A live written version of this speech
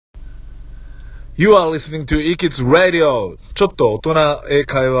You are listening to eKids Radio. ちょっと大人英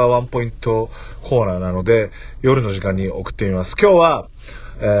会話ワンポイントコーナーなので、夜の時間に送ってみます。今日は、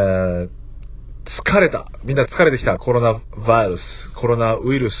疲れた。みんな疲れてきた。コロナ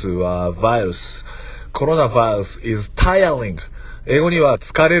ウイルスはバイルス。コロナバイルス is tiring. 英語には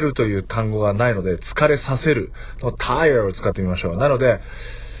疲れるという単語がないので、疲れさせるの tire を使ってみましょう。なので、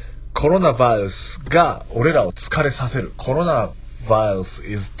コロナバイルスが俺らを疲れさせる。コロナバイルス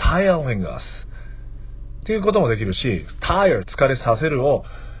is tiring us. っていうこともできるし、tire 疲れさせるを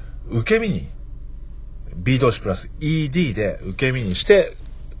受け身に B 動詞プラス ED で受け身にして、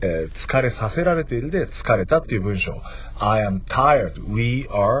疲れさせられているで疲れたっていう文章。I am tired. We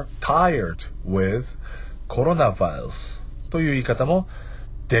are tired with coronavirus という言い方も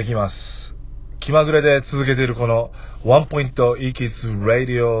できます。気まぐれで続けているこのワンポイント eKids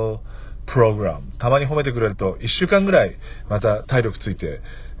Radio プログラム。たまに褒めてくれると1週間ぐらいまた体力ついて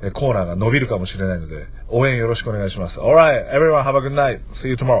コーナーが伸びるかもしれないので応援よろしくお願いします。Alright, everyone have a good night. See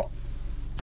you tomorrow.